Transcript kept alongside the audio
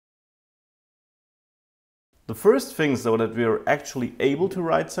The first thing, so that we're actually able to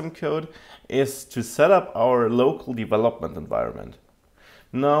write some code, is to set up our local development environment.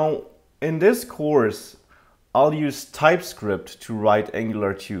 Now, in this course, I'll use TypeScript to write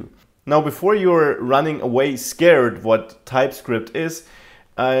Angular 2. Now, before you're running away scared what TypeScript is,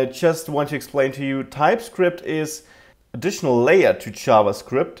 I just want to explain to you, TypeScript is additional layer to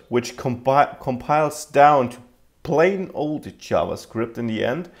JavaScript, which compiles down to plain old JavaScript in the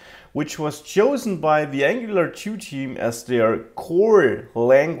end, which was chosen by the Angular 2 team as their core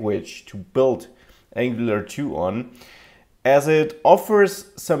language to build Angular 2 on, as it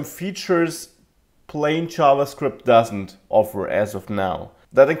offers some features plain JavaScript doesn't offer as of now.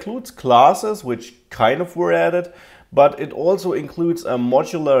 That includes classes, which kind of were added, but it also includes a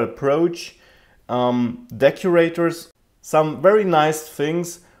modular approach, decorators, some very nice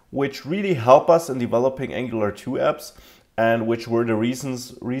things which really help us in developing Angular 2 apps, and which were the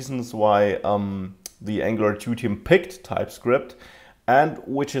reasons why the Angular 2 team picked TypeScript, and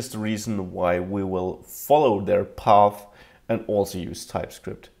which is the reason why we will follow their path and also use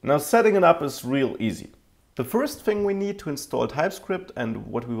TypeScript. Now, setting it up is real easy. The first thing we need to install TypeScript, and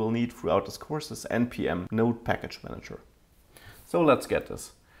what we will need throughout this course, is npm node package manager. So let's get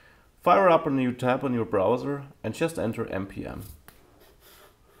this. Fire up a new tab on your browser and just enter npm.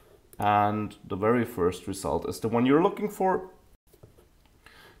 And the very first result is the one you're looking for.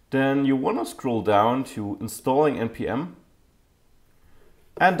 Then you want to scroll down to installing npm,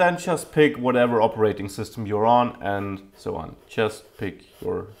 and then just pick whatever operating system you're on and so on. Just pick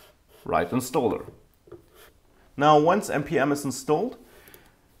your right installer. Now, once npm is installed,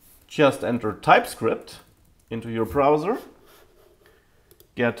 just enter TypeScript into your browser,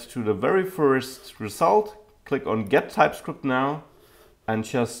 get to the very first result, click on Get TypeScript Now, and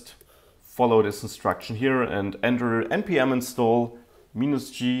just follow this instruction here and enter npm install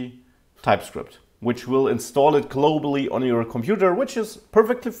 -g TypeScript, which will install it globally on your computer, which is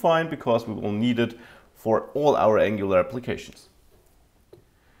perfectly fine because we will need it for all our Angular applications.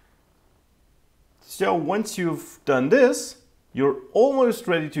 So once you've done this, you're almost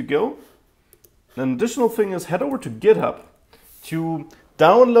ready to go. An additional thing is head over to GitHub to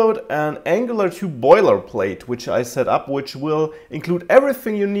download an Angular 2 boilerplate, which I set up, which will include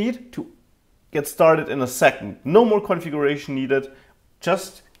everything you need to get started in a second. No more configuration needed.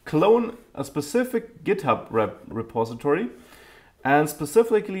 Just clone a specific GitHub repository. And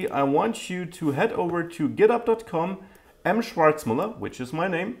specifically, I want you to head over to github.com, mschwarzmuller, which is my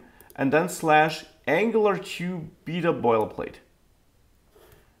name, and then /Angular 2 beta boilerplate.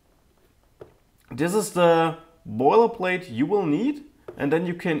 This is the boilerplate you will need, and then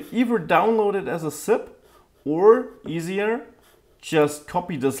you can either download it as a zip, or easier, just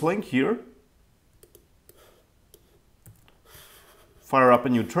copy this link here, fire up a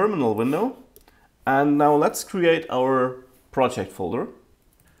new terminal window, and now let's create our project folder.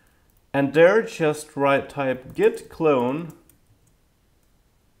 And there just type git clone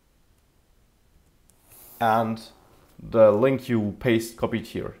and the link you copied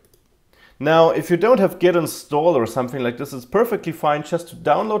here. Now, if you don't have git install or something like this, it's perfectly fine just to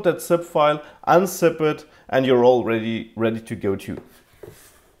download that zip file, unzip it, and you're all ready to go too.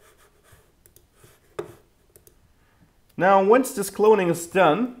 Now, once this cloning is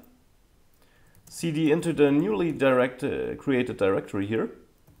done, cd into the newly created directory here.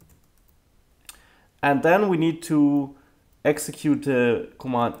 And then we need to execute the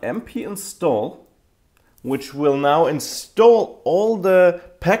command mp install, which will now install all the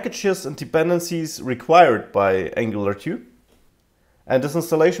packages and dependencies required by Angular 2. And this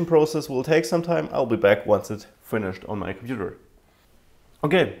installation process will take some time. I'll be back once it's finished on my computer.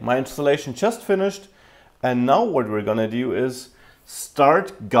 Okay, my installation just finished. And now what we're gonna do is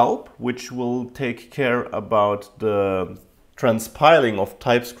start gulp, which will take care about the transpiling of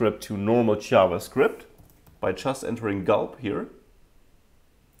TypeScript to normal JavaScript by just entering gulp here.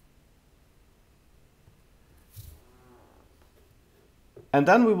 And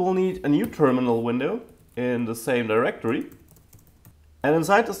then we will need a new terminal window in the same directory. And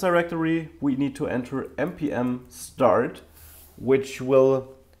inside this directory, we need to enter npm start, which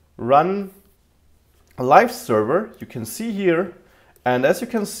will run a live server. You can see here. And as you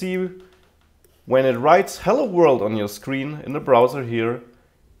can see, when it writes hello world on your screen in the browser here,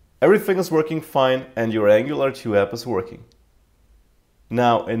 everything is working fine and your Angular 2 app is working.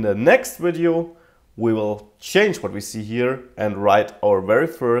 Now, in the next video, we will change what we see here and write our very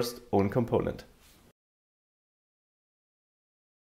first own component.